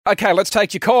Okay, let's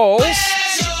take your calls.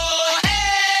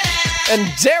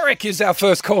 And Derek is our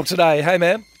first call today. Hey,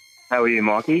 man. How are you,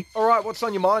 Mikey? All right, what's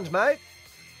on your mind, mate?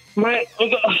 Mate, I've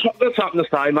got something to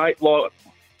say, mate. Look,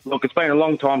 it's been a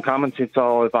long time coming since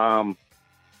I've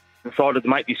decided to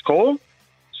make this call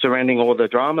surrounding all the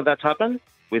drama that's happened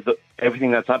with everything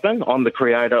that's happened. I'm the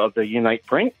creator of the Unique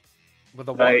Print. With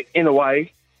the what? So, in a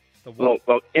way, The what?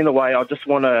 look, in a way, I just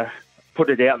want to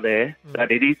put it out there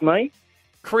that it is me.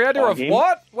 Creator I'm of him.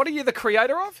 what? What are you the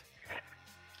creator of?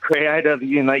 Creator of the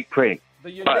Unique Print. The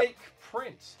Unique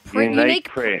Print. Unique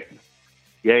Print.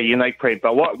 Yeah, Unique Print.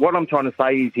 But what I'm trying to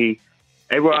say is here,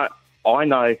 everyone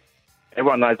knows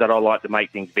that I like to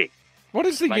make things big. What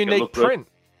is the Make it Unique look good. Print?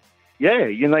 Yeah,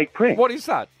 Unique Print. What is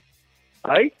that?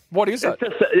 Hey? What is it?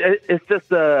 It's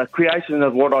just a creation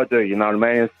of what I do. You know what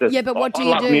I mean? It's just, Yeah, but what do I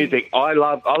you love do? music. I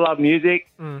love music,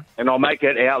 and I make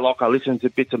it out like I listen to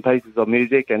bits and pieces of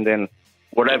music, and then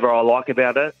whatever I like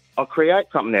about it, I create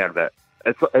something out of it.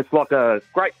 It's like a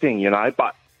great thing, you know.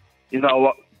 But you know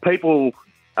what? People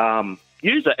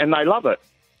use it and they love it,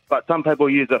 but some people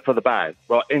use it for the bad.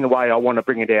 Well, in a way, I want to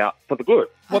bring it out for the good.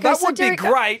 Well, Okay, that so would Derek, be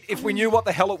great if we knew what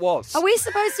the hell it was. Are we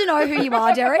supposed to know who you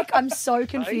are, Derek? I'm so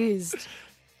confused.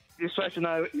 You're supposed to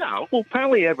know. No, well,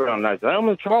 apparently everyone knows that. I'm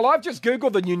gonna try. Well, I've just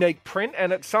Googled the Unique Print,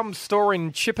 and it's some store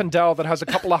in Chippendale that has a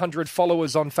couple of hundred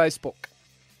followers on Facebook.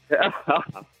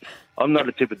 I'm not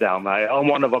a Chippendale, mate. I'm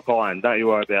one of a kind. Don't you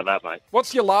worry about that, mate.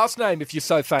 What's your last name if you're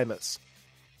so famous?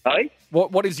 Hey,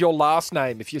 What is your last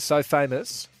name if you're so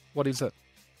famous? What is it?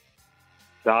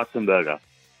 Darstenberger.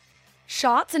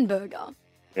 Scharzenberger.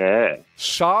 Yeah.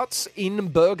 Schartz in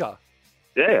Burger.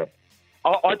 Yeah.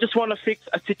 I just want to fix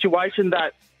a situation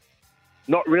that's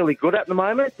not really good at the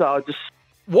moment. So I just...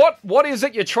 What is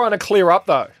it you're trying to clear up,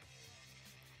 though?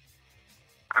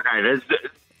 Okay,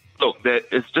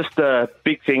 it's just a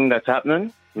big thing that's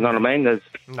happening. You know what I mean? There's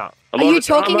No. a Are lot you of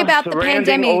talking drama about the surrounding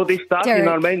pandemic, all this stuff, you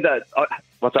know what I mean?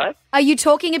 What's that? Are you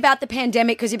talking about the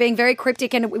pandemic? Because you're being very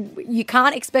cryptic and you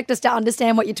can't expect us to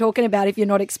understand what you're talking about if you're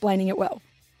not explaining it well.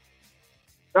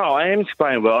 No, I am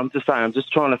explaining well. I'm just saying, I'm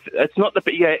just trying to... It's not the...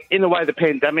 Yeah, in a way, the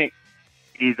pandemic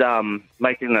is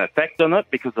making an effect on it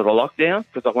because of the lockdown,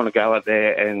 because I want to go out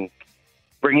there and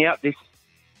bring out this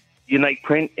Unique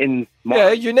Print in my...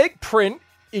 Yeah, Unique Print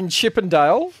in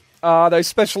Chippendale. They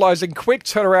specialise in quick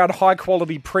turnaround,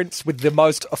 high-quality prints with the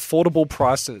most affordable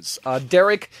prices.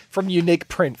 Derek from Unique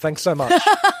Print, thanks so much.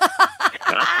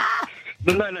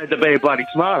 But no need to be bloody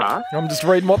smart, huh? I'm just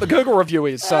reading what the Google review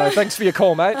is, so thanks for your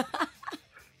call, mate.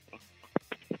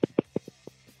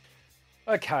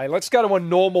 Okay, let's go to a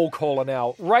normal caller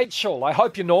now. Rachel, I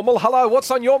hope you're normal. Hello,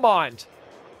 what's on your mind?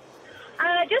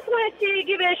 I just wanted to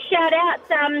give a shout out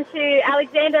to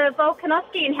Alexander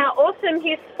Volkanovski and how awesome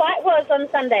his fight was on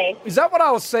Sunday. Is that what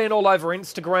I was seeing all over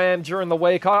Instagram during the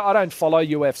week? I don't follow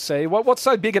UFC. What's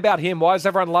so big about him? Why does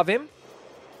everyone love him?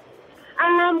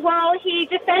 Well, he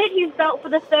defended his belt for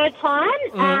the third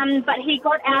time, but he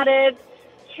got out of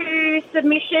 2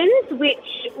 submissions, which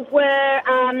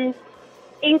were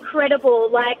incredible.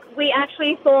 Like, we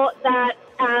actually thought that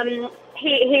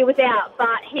he was out,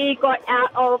 but he got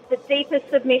out of the deepest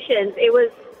submissions. It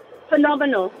was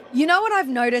phenomenal. You know what I've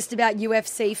noticed about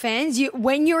UFC fans?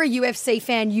 When you're a UFC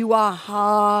fan, you are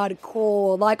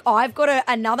hardcore. Like, I've got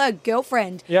another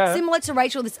girlfriend, similar to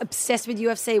Rachel, that's obsessed with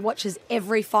UFC, watches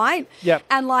every fight. Yep.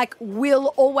 And, like,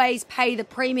 will always pay the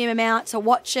premium amount to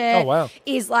watch it. Oh, wow.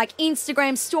 Is, like,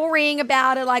 Instagram storying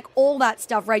about it, like, all that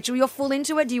stuff. Rachel, you're full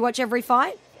into it? Do you watch every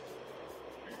fight?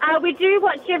 We do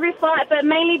watch every fight, but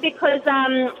mainly because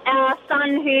our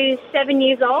son, who's 7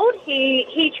 years old,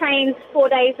 he trains 4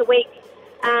 days a week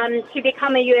to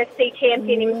become a UFC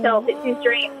champion himself. It's his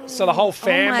dream. So the whole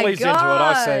family's into it,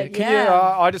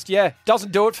 I see.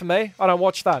 Doesn't do it for me. I don't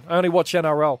watch that. I only watch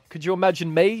NRL. Could you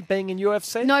imagine me being in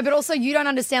UFC? No, but also you don't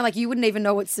understand, like, you wouldn't even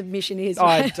know what submission is.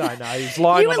 I Right? don't know. He's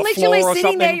lying You on were the floor literally or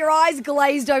sitting there, something. your eyes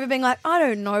glazed over, being like, I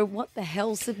don't know what the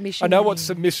hell submission I know what means.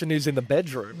 submission is in the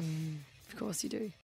bedroom. Of course you do.